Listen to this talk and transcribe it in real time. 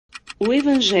O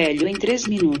Evangelho em 3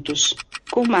 minutos,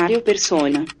 com Mário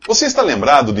Persona. Você está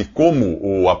lembrado de como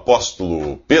o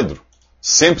apóstolo Pedro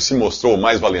sempre se mostrou o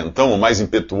mais valentão, o mais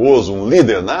impetuoso, um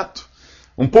líder nato?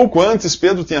 Um pouco antes,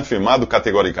 Pedro tinha afirmado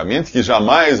categoricamente que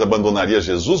jamais abandonaria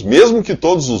Jesus, mesmo que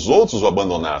todos os outros o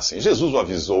abandonassem. Jesus o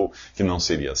avisou que não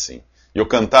seria assim. E o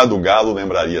cantar do galo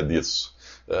lembraria disso,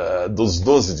 dos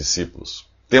 12 discípulos.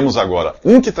 Temos agora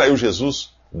um que traiu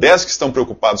Jesus, 10 que estão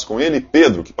preocupados com ele, e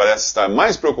Pedro, que parece estar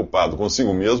mais preocupado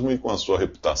consigo mesmo e com a sua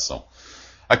reputação.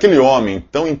 Aquele homem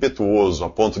tão impetuoso a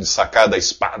ponto de sacar da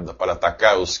espada para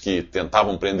atacar os que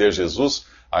tentavam prender Jesus,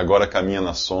 agora caminha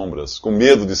nas sombras, com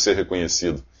medo de ser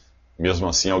reconhecido. Mesmo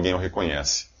assim, alguém o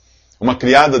reconhece. Uma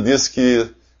criada diz que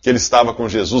ele estava com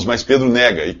Jesus, mas Pedro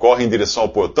nega e corre em direção ao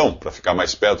portão para ficar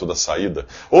mais perto da saída.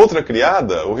 Outra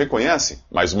criada o reconhece.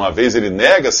 Mais uma vez, ele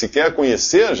nega sequer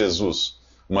conhecer a Jesus.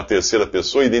 Uma terceira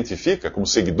pessoa identifica como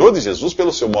seguidor de Jesus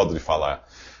pelo seu modo de falar.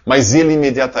 Mas ele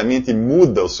imediatamente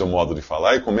muda o seu modo de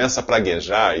falar e começa a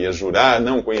praguejar e a jurar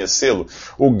não conhecê-lo.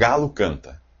 O galo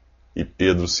canta e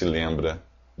Pedro se lembra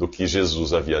do que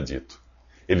Jesus havia dito.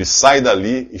 Ele sai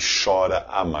dali e chora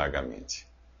amargamente.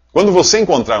 Quando você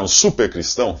encontrar um super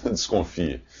cristão,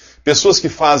 desconfie. Pessoas que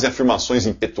fazem afirmações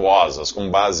impetuosas com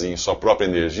base em sua própria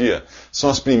energia são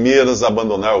as primeiras a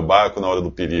abandonar o barco na hora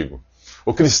do perigo.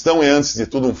 O cristão é, antes de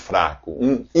tudo, um fraco,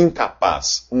 um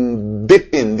incapaz, um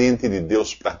dependente de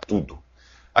Deus para tudo.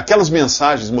 Aquelas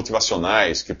mensagens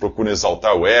motivacionais que procuram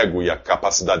exaltar o ego e a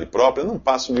capacidade própria não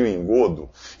passam de um engodo,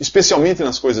 especialmente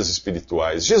nas coisas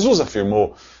espirituais. Jesus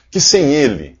afirmou que sem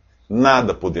Ele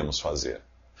nada podemos fazer.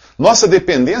 Nossa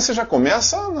dependência já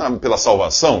começa pela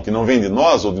salvação, que não vem de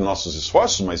nós ou de nossos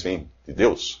esforços, mas vem de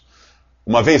Deus.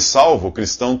 Uma vez salvo, o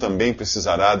cristão também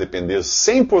precisará depender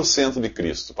 100% de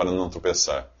Cristo para não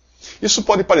tropeçar. Isso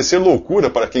pode parecer loucura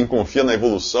para quem confia na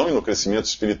evolução e no crescimento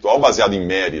espiritual baseado em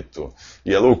mérito.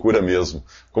 E é loucura mesmo.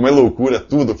 Como é loucura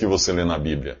tudo o que você lê na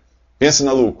Bíblia. Pense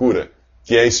na loucura,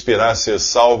 que é esperar ser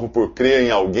salvo por crer em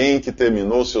alguém que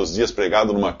terminou seus dias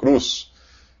pregado numa cruz.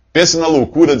 Pense na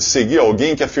loucura de seguir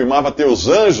alguém que afirmava ter os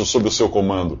anjos sob o seu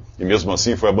comando, e mesmo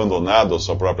assim foi abandonado à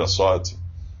sua própria sorte.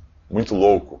 Muito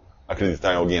louco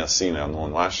acreditar em alguém assim, né?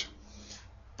 Não acha?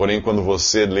 Porém, quando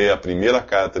você lê a primeira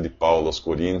carta de Paulo aos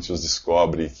Coríntios,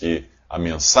 descobre que a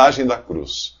mensagem da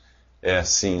cruz é,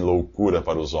 sim, loucura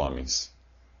para os homens,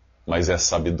 mas é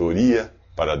sabedoria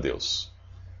para Deus.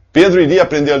 Pedro iria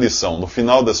aprender a lição. No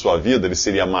final da sua vida, ele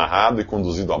seria amarrado e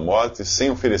conduzido à morte sem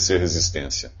oferecer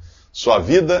resistência. Sua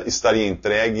vida estaria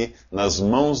entregue nas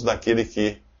mãos daquele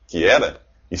que era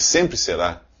e sempre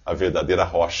será a verdadeira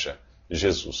rocha,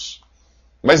 Jesus.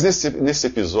 Mas nesse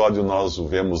episódio nós o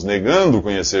vemos negando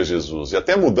conhecer Jesus e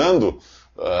até mudando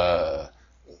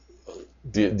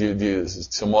de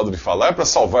seu modo de falar para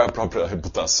salvar a própria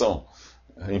reputação.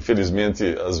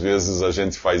 Infelizmente, às vezes a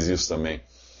gente faz isso também.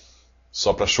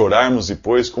 Só para chorarmos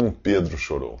depois como Pedro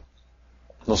chorou.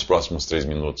 Nos próximos 3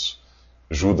 minutos,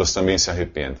 Judas também se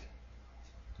arrepende.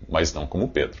 Mas não como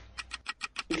Pedro.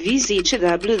 Visite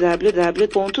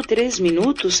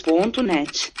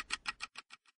www.3minutos.net.